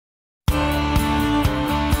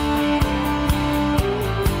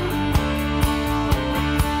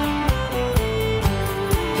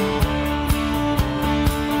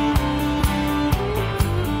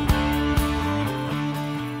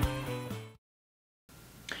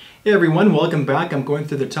Hey everyone, welcome back. I'm going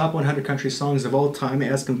through the top 100 country songs of all time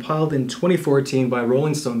as compiled in 2014 by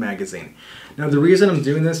Rolling Stone magazine. Now the reason I'm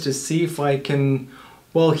doing this is to see if I can,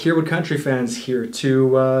 well, hear what country fans hear,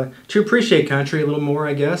 to appreciate country a little more,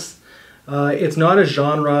 I guess. It's not a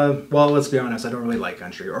genre, well, let's be honest, I don't really like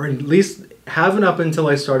country, or at least haven't up until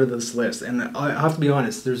I started this list. And I have to be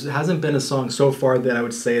honest, there hasn't been a song so far that I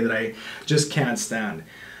would say that I just can't stand.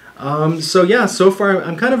 So yeah, so far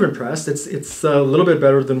I'm kind of impressed. It's a little bit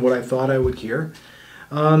better than what I thought I would hear.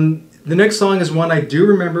 The next song is one I do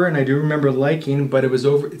remember and I do remember liking, but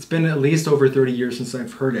it's been at least over 30 years since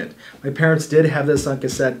I've heard it. My parents did have this on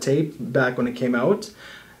cassette tape back when it came out.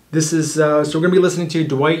 This is so we're gonna be listening to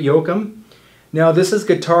Dwight Yoakam. Now this is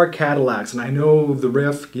Guitar Cadillacs, and I know the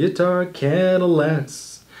riff, Guitar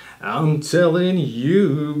Cadillacs, I'm telling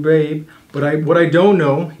you, babe. But what I don't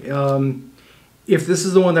know, if this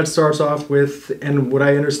is the one that starts off with, and what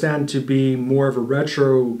I understand to be more of a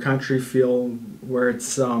retro country feel, where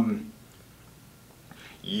it's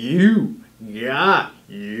you got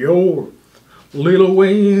your little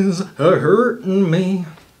ways of hurting me.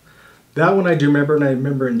 That one I do remember, and I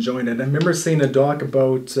remember enjoying it. I remember seeing a doc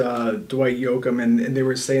about Dwight Yoakam, and they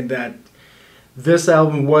were saying that this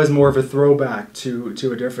album was more of a throwback to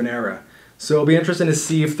a different era. So it'll be interesting to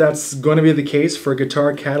see if that's going to be the case for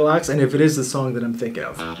Guitar Cadillacs, and if it is the song that I'm thinking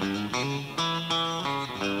of.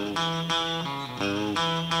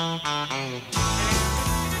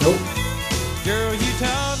 Nope. Girl, you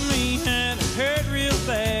taught me how to hurt real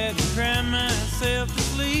bad and cry myself to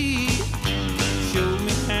sleep. Showed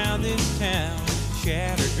me how this town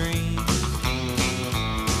shattered dreams.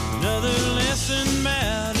 Another lesson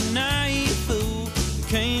about a naive fool that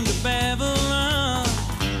came to Babylon.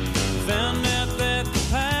 Found out that the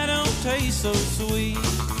pie don't taste so sweet.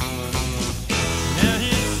 Now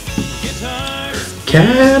his guitar's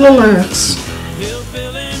Cadillacs.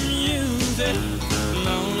 hillbilly music,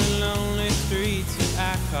 lonely, lonely streets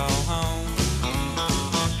that I call home.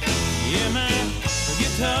 Yeah, my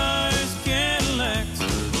guitar's Cadillacs,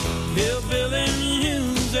 hillbilly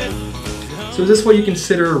music. So is this what you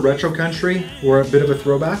consider retro country, or a bit of a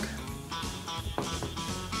throwback?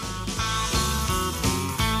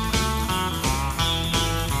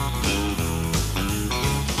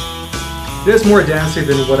 It is more dancey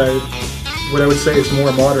than what I would say is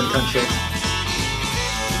more modern country.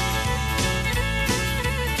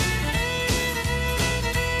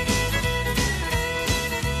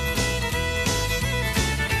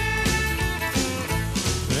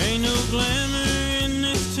 There ain't no glamour in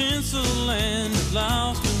this tinsel land of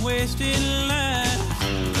lost and wasted lives.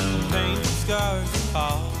 Paint scars of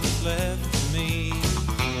all that's left of me.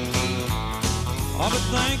 Oh, but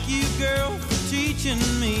thank you, girl, for teaching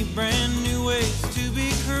me brand new ways to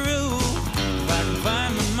be cruel. If I can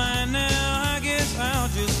find my mind now, I guess I'll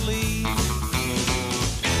just leave.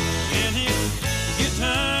 And his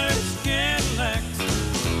guitar's Cadillacs,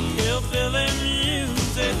 hillbilly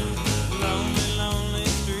music, lonely, lonely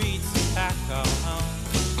streets that I call home.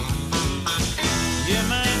 Yeah,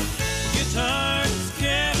 my guitar's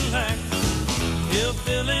Cadillacs,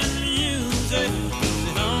 hillbilly music,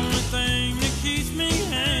 it's the only thing that keeps me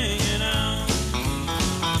hanging on.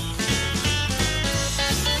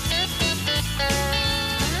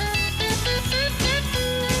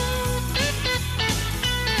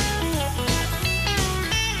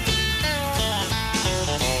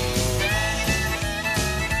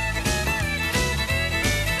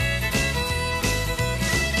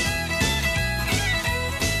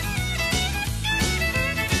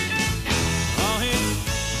 All his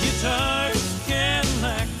guitars,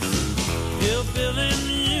 Cadillacs, hillbilly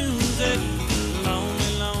music,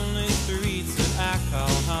 lonely, lonely streets that I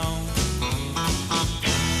call home.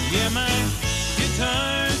 Yeah, my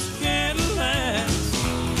guitar's Cadillacs,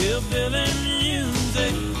 hillbilly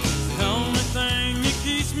music, it's the only thing that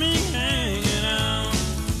keeps me hanging on.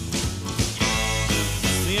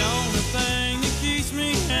 It's the only thing that keeps me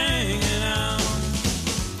hanging on.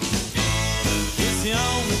 It's the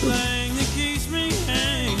only thing that keeps me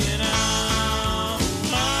hanging on.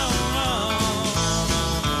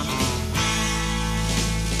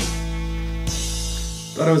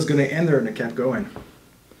 Thought I was going to end there and it kept going.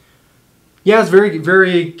 Yeah, it's very,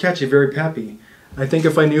 very catchy, very peppy. I think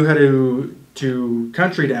if I knew how to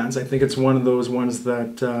country dance, I think it's one of those ones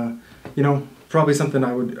that you know, probably something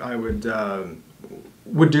I would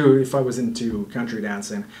do if I was into country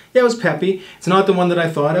dancing. Yeah, it was peppy. It's not the one that I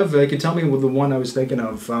thought of. You could tell me with the one I was thinking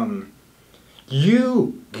of.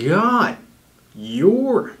 You got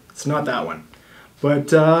your. It's not that one.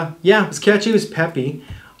 But yeah, it was catchy. It was peppy.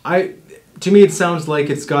 To me, it sounds like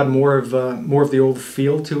it's got more of the old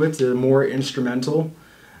feel to it, more instrumental.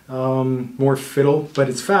 more fiddle, but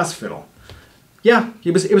it's fast fiddle. Yeah,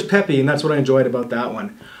 it was peppy, and that's what I enjoyed about that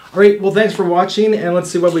one. All right, well, thanks for watching, and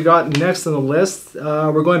let's see what we got next on the list.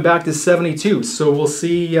 We're going back to 72, so we'll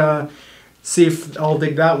see if I'll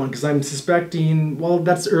dig that one, because I'm suspecting, well,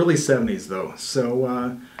 that's early 70s, though.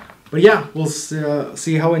 So, but yeah, we'll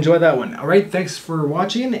see how I enjoy that one. All right, thanks for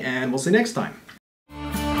watching, and we'll see you next time.